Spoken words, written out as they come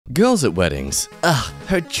Girls at weddings. Ugh,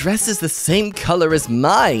 her dress is the same color as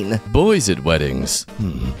mine. Boys at weddings.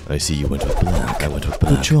 I see you went with black. I went with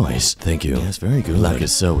black. Good choice. Thank you. Yes, very good. Black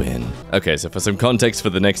is so in. Okay, so for some context for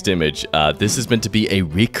the next image, this is meant to be a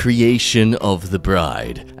recreation of the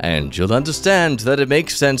bride. And you'll understand that it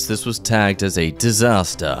makes sense this was tagged as a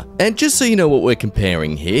disaster. And just so you know what we're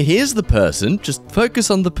comparing here, here's the person. Just focus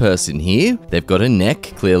on the person here. They've got a neck,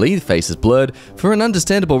 clearly, the face is blurred, for an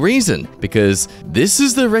understandable reason. Because this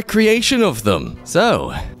is the recreation of them.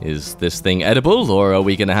 So, is this thing edible, or are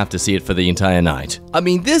we gonna have to see it for the entire night? I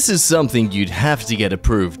mean, this is something you'd have to get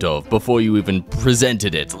approved of before you even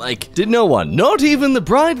presented it. Like, did no one, not even the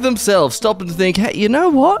bride themselves, stop and think, hey, you know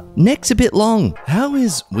what? Neck's a bit long. How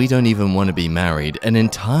is We Don't Even Want to Be Married an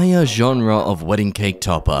entire genre of wedding cake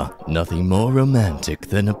topper? Nothing more romantic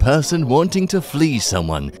than a person wanting to flee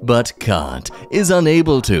someone, but can't, is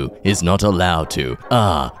unable to, is not allowed to.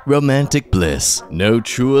 Ah, romantic bliss. No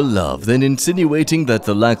truer love than insinuating that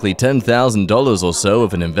the likely $10,000 or so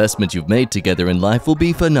of an investment you've made together in life will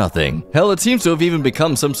be for nothing. Hell, it seems to have even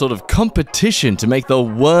become some sort of competition to make the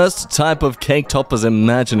worst type of cake toppers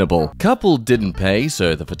imaginable. Couple didn't pay,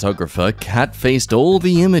 so the photographer cat-faced all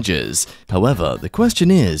the images. However, the question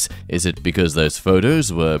is it because those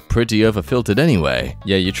photos were pretty over-filtered anyway?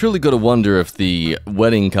 Yeah, you truly gotta wonder if the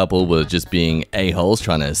wedding couple were just being a-holes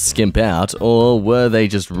trying to skimp out, or were they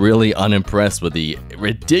just really unimpressed with the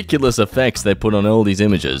ridiculous effects they put on all these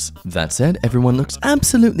images. That said, everyone looks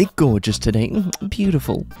absolutely gorgeous today.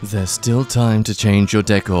 Beautiful. There's still time to change your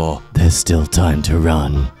decor. There's still time to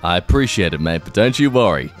run. I appreciate it, mate, but don't you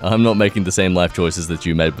worry. I'm not making the same life choices that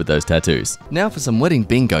you made with those tattoos. Now for some wedding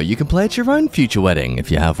bingo, you can play at your own future wedding, if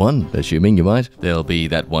you have one, assuming you might. There'll be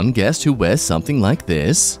that one guest who wears something like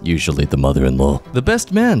this, usually the mother-in-law. The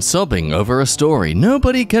best man sobbing over a story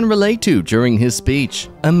nobody can relate to during his speech.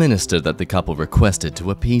 A minister that the couple requested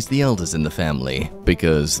to appease the elders in the family,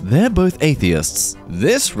 because they're both atheists.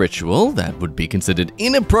 This ritual that would be considered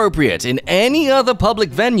inappropriate in any other public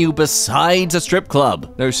venue besides a strip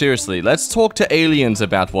club. No, seriously, let's talk to aliens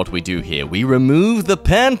about what we do here. We remove the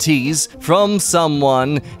panties from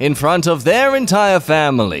someone in front of their entire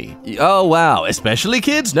family. Oh wow, especially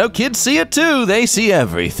kids? No, kids see it too. They see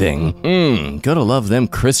everything. Gotta love them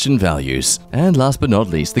Christian values. And last but not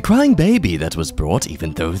least, the crying baby that was brought,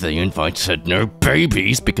 even though the invite said no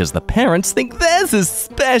babies because the parents think theirs is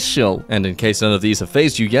special. And in case none of these have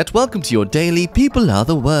phased you yet, welcome to your daily People Are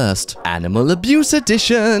the Worst Animal Abuse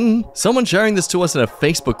Edition. Someone sharing this to us in a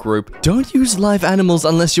Facebook group. Don't use live animals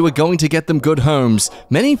unless you are going to get them good homes.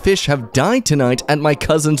 Many fish have died tonight at my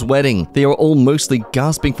cousin's wedding. They are all mostly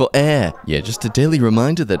gasping for air. Yeah, just a daily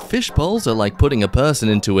reminder that fish bowls are like putting a person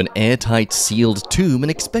into an airtight sealed tomb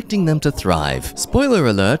and expecting them to thrive. Spoiler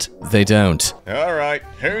alert, they don't. Alright,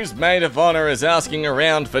 whose maid of honor is asking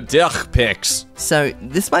around for duck pics? So,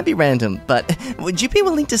 this might be random, but would you be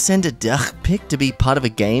willing to send a duck pic to be part of a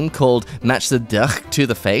game called Match the Duck to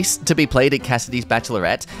the Face to be played at Cassidy's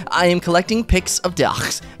Bachelorette? I am collecting pics of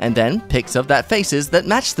ducks, and then pics of that faces that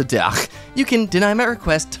match the duck. You can deny my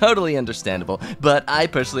request, totally understandable, but I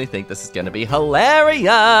personally think this is gonna be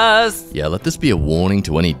hilarious! Yeah, let this be a warning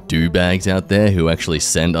to any do-bags out there who actually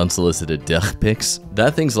send unsolicited duck pics.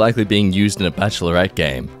 That thing's likely being used in a Bachelorette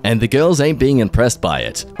game, and the girls ain't being impressed by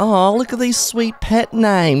it. Oh, look at these sweet pet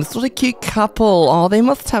names. What a cute couple. Oh, they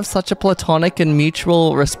must have such a platonic and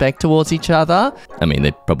mutual respect towards each other. I mean,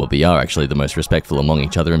 they probably are actually the most respectful among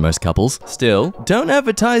each other in most couples. Still, don't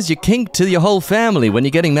advertise your kink to your whole family when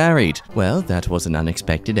you're getting married. Well, that was an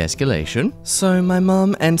unexpected escalation. So my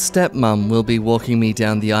mum and stepmom will be walking me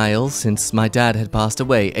down the aisle since my dad had passed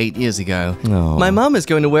away 8 years ago. Oh. My mum is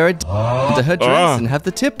going to wear it under her dress and have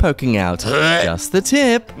the tip poking out. Just the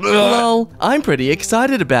tip. Lol. I'm pretty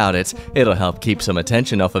excited about it. It'll help keep some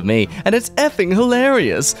attention off of me, and it's effing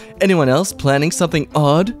hilarious. Anyone else planning something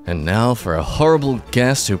odd? And now for a horrible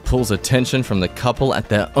guest who pulls attention from the couple at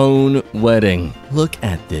their own wedding. Look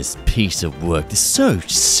at this piece of work. This is so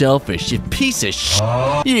selfish, you piece of shit.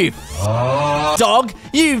 You dog!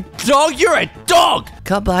 You dog! You're a dog!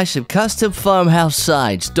 Come buy some custom farmhouse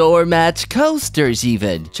signs, doormats, coasters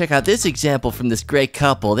even. Check out this example from this great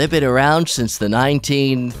couple. They've been around since the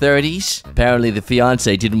 1930s. Apparently the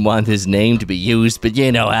fiance didn't want his name to be used, but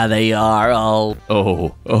you know how they are.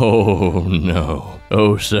 Oh no.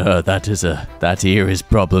 Oh, sir, that ear is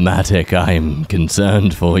problematic. I'm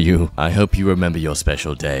concerned for you. I hope you remember your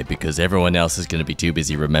special day, because everyone else is gonna be too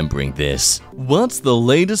busy remembering this. What's the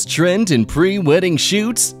latest trend in pre-wedding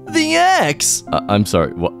shoots? The X! I'm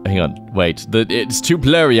sorry, what? Hang on, wait. It's too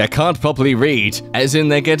blurry, I can't properly read. As in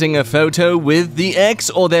they're getting a photo with the X,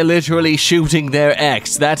 or they're literally shooting their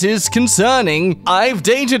ex? That is concerning. I've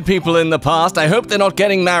dated people in the past. I hope they're not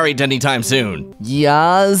getting married anytime soon.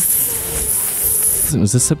 Yes.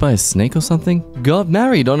 Was this said by a snake or something? Got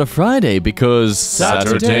married on a Friday because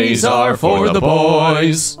Saturdays are for the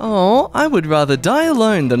boys. Oh, I would rather die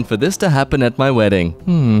alone than for this to happen at my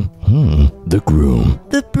wedding. The groom.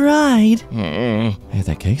 The bride. Hey,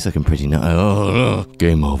 that cake's looking pretty nice. Oh,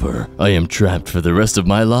 game over. I am trapped for the rest of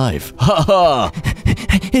my life. Ha ha!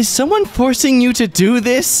 Is someone forcing you to do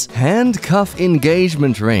this? Handcuff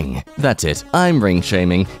engagement ring. That's it. I'm ring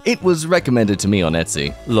shaming. It was recommended to me on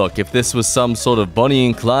Etsy. Look, if this was some sort of Bonnie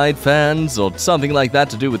and Clyde fans or something like that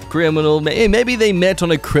to do with criminal, maybe they met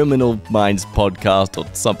on a Criminal Minds podcast or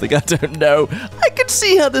something. I don't know. I could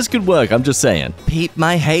see how this could work. I'm just saying. Peep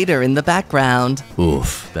my hater in the background.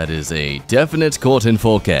 Oof, that is a definite caught in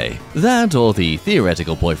 4K. That or the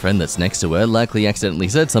theoretical boyfriend that's next to her likely accidentally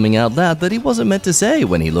said something out loud that he wasn't meant to say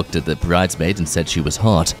when he looked at the bridesmaid and said she was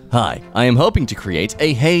hot. Hi, I am hoping to create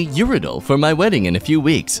a hay urinal for my wedding in a few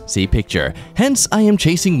weeks. See picture. Hence, I am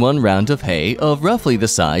chasing one round of hay of roughly the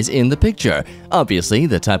size in the picture. Obviously,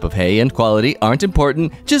 the type of hay and quality aren't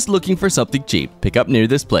important, just looking for something cheap. Pick up near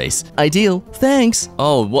this place. Ideal. Thanks.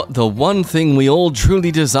 Oh, what the one thing we all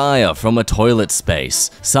truly desire from a toilet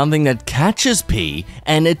space. Something that catches pee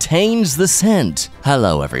and attains the scent.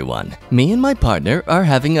 Hello, everyone. Me and my partner are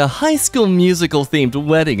having a High School Musical themed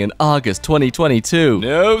wedding in August 2022.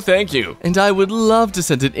 No, thank you. And I would love to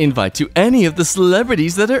send an invite to any of the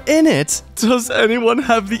celebrities that are in it. Does anyone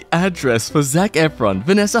have the address for Zac Efron,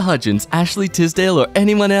 Vanessa Hudgens, Ashley Tisdale, or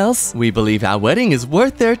anyone else? We believe our wedding is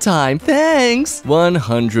worth their time. Thanks.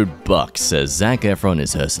 $100, says Zac Efron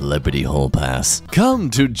is her celebrity hall pass. Come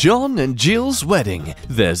to John and Jill's wedding.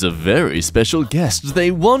 There's a very special guest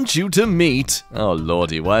they want you to meet. Oh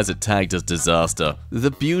lordy, why is it tagged as disaster?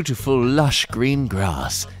 The beautiful lush green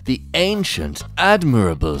grass, the ancient,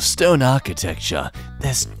 admirable stone architecture.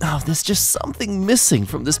 There's just something missing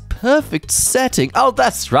from this perfect setting. Oh,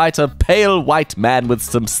 that's right, a pale white man with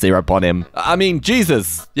some syrup on him. I mean,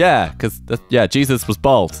 Jesus. Yeah, Jesus was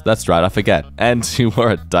bald. That's right, I forget. And he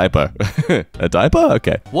wore a diaper. A diaper?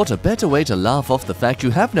 Okay. What a better way to laugh off the fact you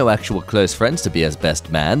have no actual close friends to be as best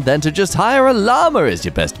man than to just hire a llama as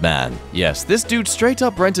your best man. Yes, this dude straight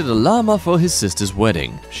up rented a llama for his sister's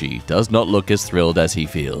wedding. She does not look as thrilled as he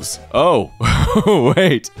feels. Oh,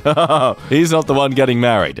 wait. He's not the one getting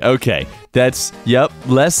married. Okay, that's, yep,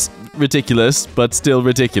 less ridiculous, but still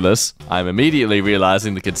ridiculous. I'm immediately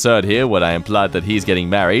realizing the concern here when I implied that he's getting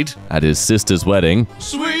married at his sister's wedding.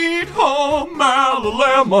 Sweet home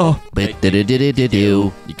Alabama.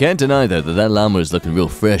 You can't deny though that llama is looking real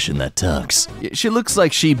fresh in that tux. She looks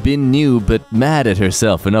like she'd been new but mad at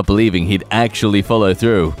herself for not believing he'd actually follow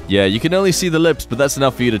through. Yeah, you can only see the lips, but that's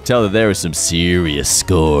enough for you to tell that there is some serious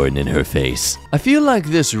scorn in her face. I feel like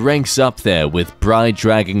this ranks up there with bride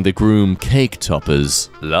dragging the groom cake toppers.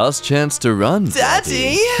 Last chance to run,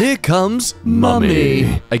 Daddy! Here comes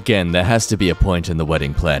Mummy. Again, there has to be a point in the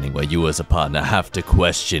wedding planning where you as a partner have to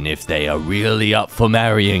question if they are really up for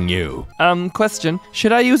marrying you. Question.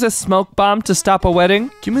 Should I use a smoke bomb to stop a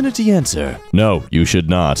wedding? Community answer. No, you should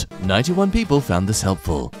not. 91 people found this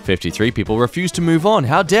helpful. 53 people refused to move on.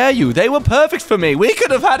 How dare you? They were perfect for me. We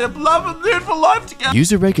could have had a love and beautiful life together.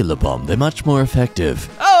 Use a regular bomb. They're much more effective.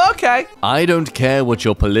 Oh, okay. I don't care what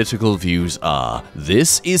your political views are.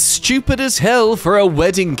 This is stupid as hell for a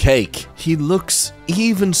wedding cake. He looks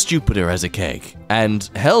even stupider as a cake. And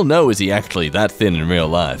hell no is he actually that thin in real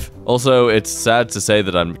life. Also, it's sad to say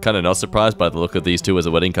that I'm kind of not surprised by the look of these two as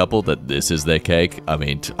a wedding couple, that this is their cake. I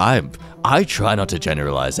mean, I try not to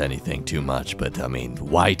generalize anything too much, but I mean,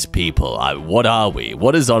 white people, what are we?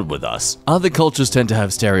 What is on with us? Other cultures tend to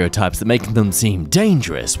have stereotypes that make them seem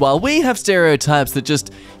dangerous, while we have stereotypes that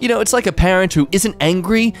just, it's like a parent who isn't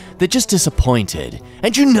angry, they're just disappointed.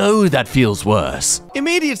 And you know that feels worse.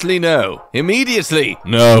 Immediately no. Immediately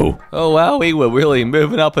no. Oh wow, we were really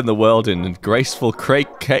moving up in the world in graceful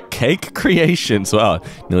cake creations. Wow,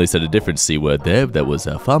 nearly said a different C word there that was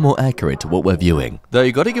far more accurate to what we're viewing. Though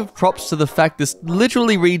you gotta give props to the fact this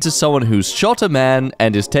literally reads as someone who's shot a man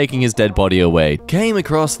and is taking his dead body away. Came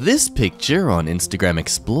across this picture on Instagram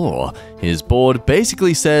Explore. His board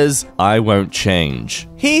basically says, I won't change.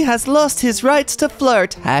 He has lost his rights to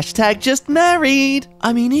flirt. Hashtag just married.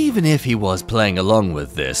 I mean, even if he was playing along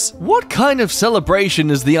with this, what kind of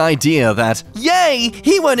celebration is the idea that, Yay!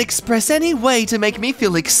 He won't express any way to make me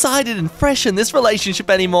feel excited and fresh in this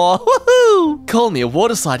relationship anymore. Woohoo! Call me a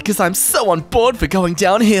waterslide because I'm so on board for going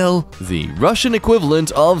downhill. the Russian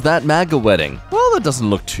equivalent of that MAGA wedding? Well, that doesn't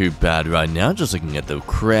look too bad right now. Just looking at the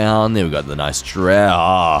crown, there we got the nice dress.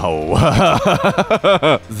 Oh.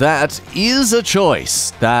 That is a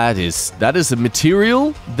choice. That is a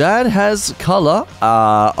material that has color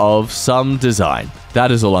of some design. That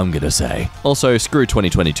is all I'm gonna say. Also, screw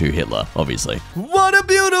 2022 Hitler, obviously. What a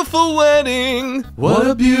beautiful wedding! What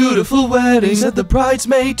a beautiful wedding, said the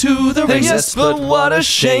bridesmaid to the ring. Yes, but what a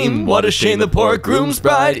shame the poor groom's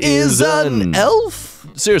bride is an elf.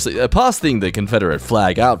 Seriously, past the Confederate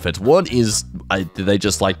flag outfits, what is... did they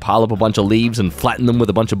just, like, pile up a bunch of leaves and flatten them with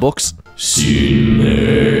a bunch of books?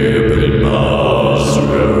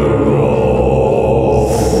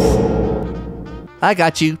 I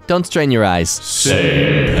got you. Don't strain your eyes.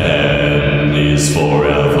 Same pen is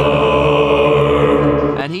forever.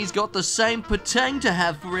 And he's got the same patang to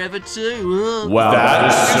have forever too. Wow, that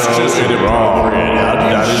is just inappropriate.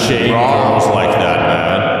 How do you shame girls like that,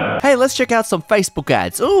 man? Hey, let's check out some Facebook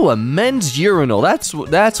ads. Ooh, a men's urinal. That's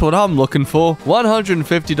what I'm looking for.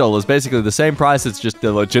 $150, basically the same price. It's just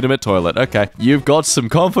a legitimate toilet. Okay, you've got some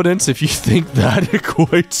confidence if you think that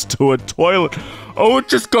equates to a toilet. Oh, it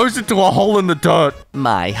just goes into a hole in the dirt.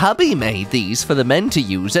 My hubby made these for the men to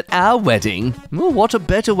use at our wedding. Well, what a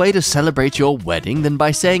better way to celebrate your wedding than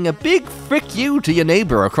by saying a big frick you to your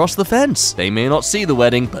neighbor across the fence. They may not see the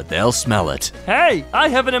wedding, but they'll smell it. Hey, I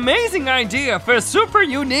have an amazing idea for a super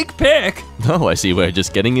unique pic. Oh, I see we're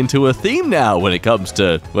just getting into a theme now when it comes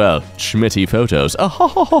to, well, schmitty photos.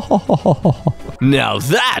 Now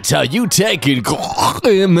that's how you take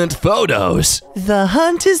intimate photos. The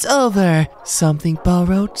hunt is over. Something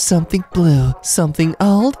borrowed, something blue, something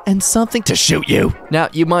old, and something to shoot you. Now,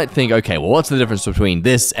 you might think, okay, well, what's the difference between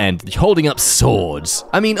this and holding up swords?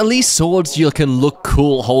 I mean, at least swords, you can look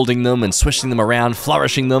cool holding them and swishing them around,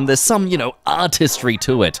 flourishing them. There's some, artistry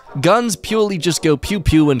to it. Guns purely just go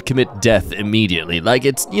pew-pew and commit death immediately. Like,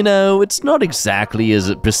 it's not exactly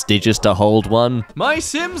as prestigious to hold one. My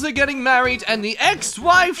Sims are getting married and the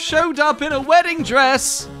ex-wife showed up in a wedding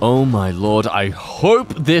dress. Oh my lord, I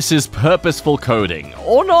hope this is purposeful coding.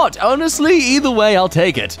 Or not, honestly, either way, I'll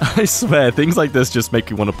take it. I swear, things like this just make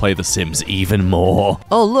me want to play The Sims even more.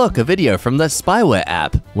 Oh look, a video from the spyware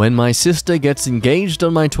app. When my sister gets engaged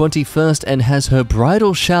on my 21st and has her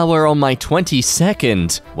bridal shower on my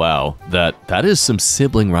 22nd. Wow, that is some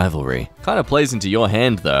sibling rivalry. Kind of plays into your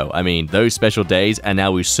hand though. I mean, those special days are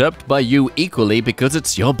now usurped by you equally because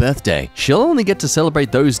it's your birthday. She'll only get to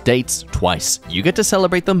celebrate those dates twice. You get to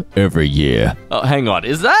celebrate them every year. Oh, hang on.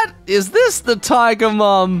 Is this the Tiger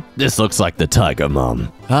Mom? This looks like the Tiger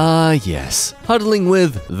Mom. Ah, yes. Huddling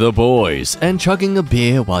with the boys and chugging a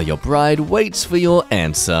beer while your bride waits for your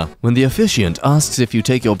answer. When the officiant asks if you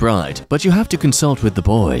take your bride, but you have to consult with the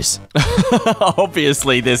boys.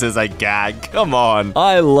 Obviously, this is a gag. Come on.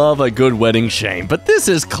 I love a good wedding shame, but this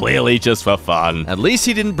is clearly just for fun. At least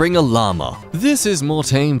he didn't bring a llama. This is more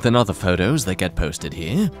tame than other photos that get posted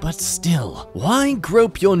here, but still, why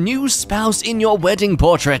grope your new spouse in your wedding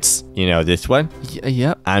portraits? You know this one?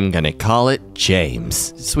 Yep. I'm gonna call it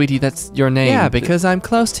James. Sweetie, that's your name. Yeah, because I'm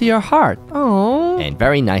close to your heart. Oh. And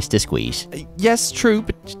very nice to squeeze. Yes, true,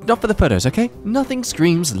 but not for the photos, okay? Nothing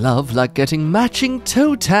screams love like getting matching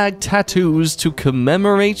toe tag tattoos to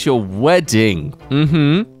commemorate your wedding.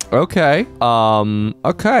 Okay.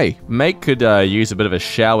 Okay. Mate could use a bit of a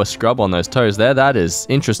shower scrub on those toes there. That is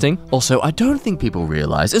interesting. Also, I don't think people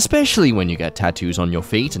realize, especially when you get tattoos on your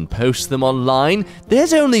feet and post them online,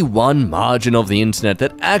 there's only one margin of the internet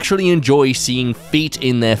that actually enjoys seeing feet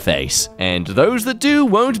in their face. And those that do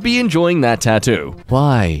won't be enjoying that tattoo.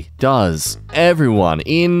 Why does everyone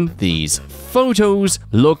in these photos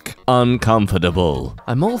look uncomfortable?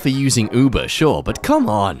 I'm all for using Uber, sure, but come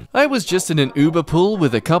on. I was just in an Uber pool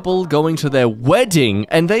with a couple going to their wedding,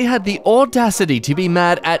 and they had the audacity to be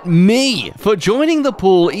mad at me for joining the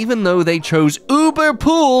pool even though they chose Uber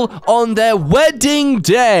Pool on their wedding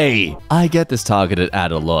day. I get this targeted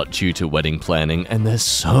ad a lot due to wedding planning, and there's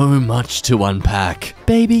so much to unpack.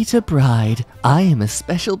 Baby to bride, I am a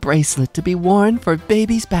special bracelet to be worn for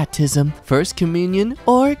baby's baptism, first communion,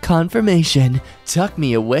 or confirmation. Tuck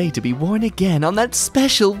me away to be worn again on that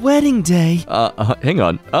special wedding day. Hang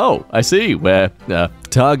on. Oh, I see. Where,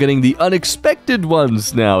 targeting the unexpected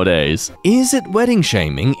ones nowadays. Is it wedding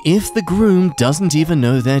shaming if the groom doesn't even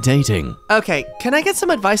know they're dating? Okay, can I get some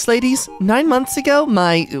advice, ladies? 9 months ago,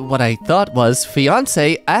 my, what I thought was,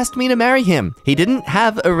 fiancé asked me to marry him. He didn't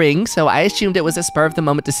have a ring, so I assumed it was a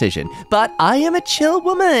spur-of-the-moment decision. But I am a chill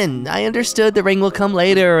woman. I understood the ring will come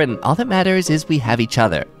later, and all that matters is we have each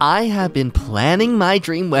other. I have been planning my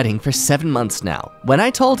dream wedding for 7 months now. When I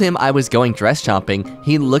told him I was going dress shopping,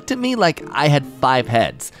 he looked at me like I had 5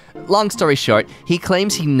 heads. Long story short, he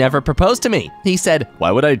claims he never proposed to me. He said,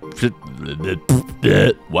 Why would I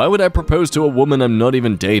propose to a woman I'm not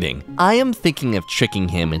even dating? I am thinking of tricking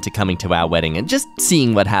him into coming to our wedding and just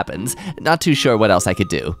seeing what happens. Not too sure what else I could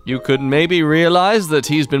do. You could maybe realize that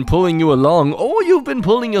he's been pulling you along, or you've been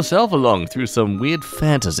pulling yourself along through some weird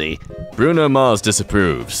fantasy. Bruno Mars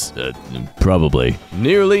disapproves. Probably.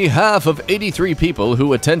 Nearly half of 83 people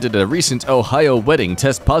who attended a recent Ohio wedding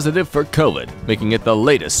test positive for COVID, making it the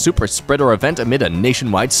latest super spreader event amid a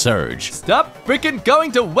nationwide surge. Stop freaking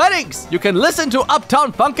going to weddings! You can listen to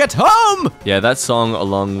Uptown Funk at home! Yeah, that song,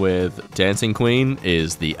 along with Dancing Queen,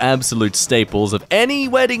 is the absolute staples of any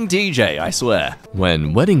wedding DJ, I swear.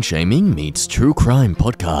 When wedding shaming meets true crime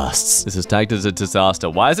podcasts. This is tagged as a disaster.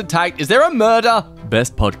 Why is it tagged? Is there a murder?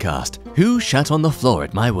 Best podcast. Who Shat on the Floor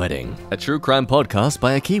at My Wedding? A true crime podcast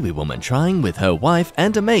by a Kiwi woman trying with her wife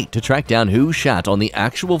and a mate to track down who shat on the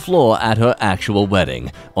actual floor at her actual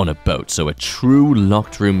wedding. On a boat, so a true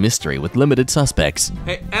locked room mystery with limited suspects.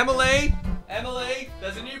 Hey, Emily,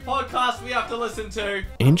 there's a new podcast we have to listen to.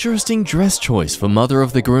 Interesting dress choice for mother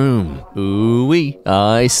of the groom. Ooh-wee,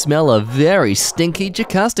 I smell a very stinky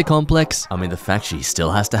Jocasta complex. I mean, the fact she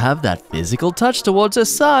still has to have that physical touch towards her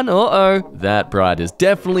son, uh-oh. That bride is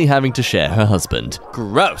definitely having to share her husband.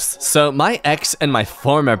 Gross. So my ex and my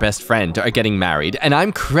former best friend are getting married, and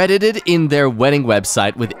I'm credited in their wedding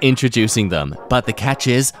website with introducing them. But the catch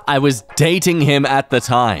is, I was dating him at the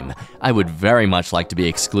time. I would very much like to be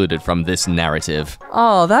excluded from this narrative.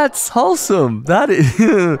 Oh, that's wholesome. That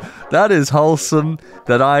is wholesome.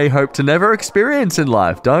 That I hope to never experience in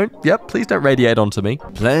life. Please don't radiate onto me.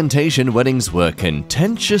 Plantation weddings were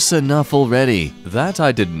contentious enough already. That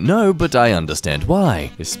I didn't know, but I understand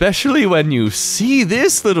why. Especially when you see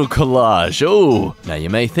this little collage. Oh, now you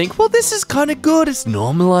may think, well, this is kind of good. It's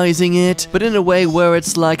normalizing it, but in a way where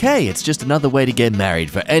it's like, hey, it's just another way to get married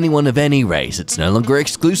for anyone of any race. It's no longer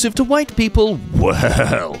exclusive to white people.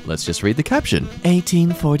 Well, let's just read the caption.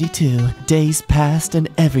 1842, days passed and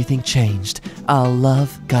everything changed. Our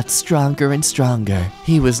love got stronger and stronger.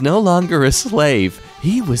 He was no longer a slave.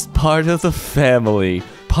 He was part of the family.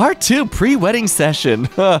 Part 2 pre-wedding session.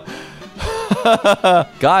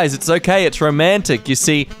 Guys, it's okay, it's romantic. You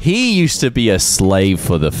see, he used to be a slave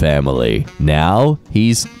for the family. Now,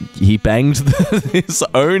 he banged his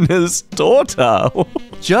owner's daughter.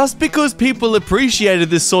 Just because people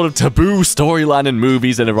appreciated this sort of taboo storyline in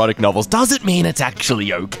movies and erotic novels doesn't mean it's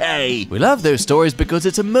actually okay. We love those stories because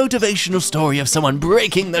it's a motivational story of someone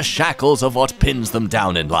breaking the shackles of what pins them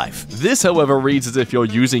down in life. This, however, reads as if you're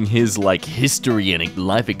using his, history and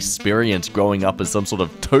life experience growing up as some sort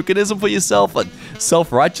of tokenism for yourself, and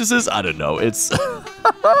self-righteousness. I don't know, it's...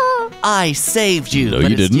 I saved you. No, but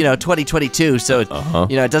you it's, didn't. 2022, so it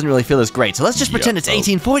doesn't really feel as great. So let's just pretend it's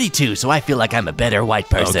 1842, so I feel like I'm a better white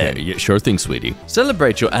person. Okay, yeah, sure thing, sweetie.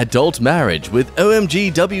 Celebrate your adult marriage with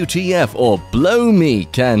OMG WTF or Blow Me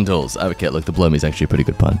candles. Okay, look, the Blow Me is actually a pretty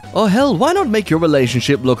good pun. Or hell, why not make your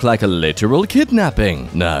relationship look like a literal kidnapping?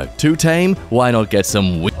 No, too tame? Why not get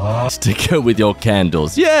some to go with your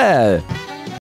candles? Yeah!